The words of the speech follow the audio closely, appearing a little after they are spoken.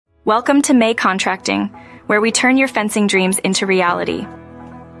Welcome to M.A.E Contracting, where we turn your fencing dreams into reality.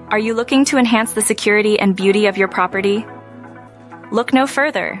 Are you looking to enhance the security and beauty of your property? Look no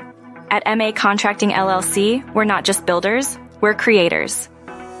further. At M.A.E Contracting LLC, we're not just builders, we're creators.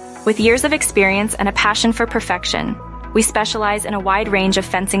 With years of experience and a passion for perfection, we specialize in a wide range of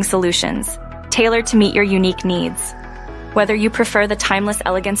fencing solutions, tailored to meet your unique needs. Whether you prefer the timeless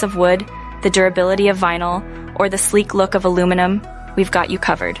elegance of wood, the durability of vinyl, or the sleek look of aluminum, we've got you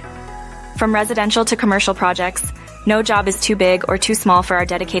covered. From residential to commercial projects, no job is too big or too small for our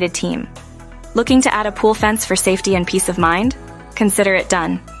dedicated team. Looking to add a pool fence for safety and peace of mind? Consider it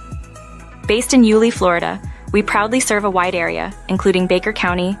done. Based in Yulee, Florida, we proudly serve a wide area, including Baker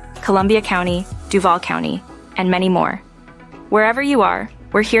County, Columbia County, Duval County, and many more. Wherever you are,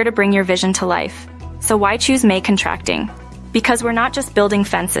 we're here to bring your vision to life. So why choose M.A.E Contracting? Because we're not just building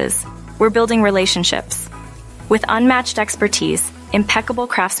fences, we're building relationships. With unmatched expertise, impeccable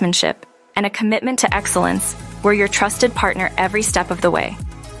craftsmanship, and a commitment to excellence, we're your trusted partner every step of the way.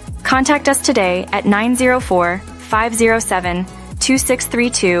 Contact us today at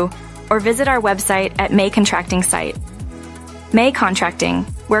 904-507-2632 or visit our website at M.A.E Contracting site. M.A.E Contracting,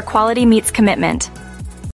 where quality meets commitment.